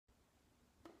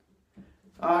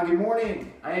Good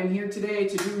morning. I am here today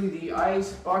to do the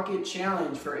Ice Bucket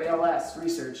Challenge for ALS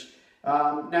research.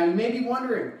 Now you may be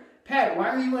wondering, Pat, why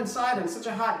are you inside on such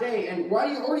a hot day and why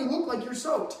do you already look like you're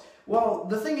soaked? Well,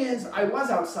 the thing is, I was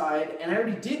outside and I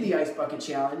already did the Ice Bucket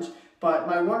Challenge, but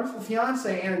my wonderful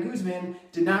fiance, Anna Guzman,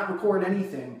 did not record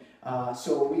anything.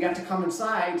 So we got to come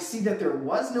inside, see that there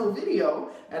was no video,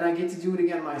 and I get to do it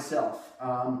again myself.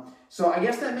 So I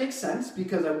guess that makes sense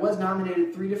because I was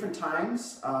nominated 3 different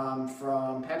times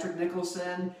from Patrick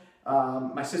Nicholson,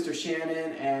 my sister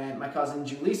Shannon, and my cousin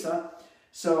Julissa.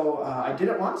 So I did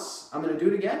it once, I'm going to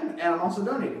do it again, and I'm also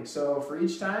donating. So for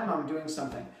each time, I'm doing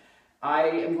something. I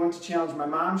am going to challenge my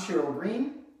mom, Cheryl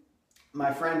Green,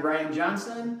 my friend Ryan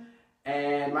Johnson,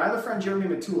 and my other friend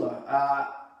Jeremy Matula.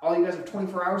 All you guys have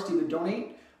 24 hours to either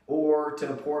donate or to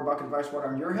pour a bucket of ice water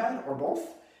on your head, or both.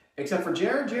 Except for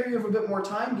Jared. Jared, you have a bit more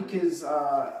time because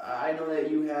I know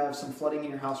that you have some flooding in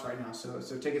your house right now. So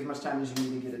take as much time as you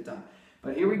need to get it done.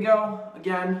 But here we go,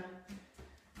 again,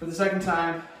 for the second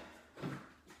time.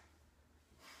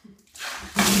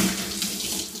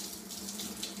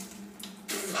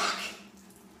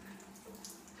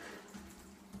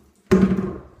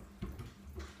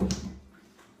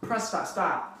 Press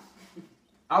stop.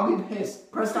 I'll be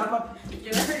pissed. Press stop up.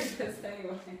 You're already pissed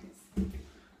anyways.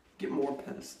 Get more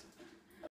pissed.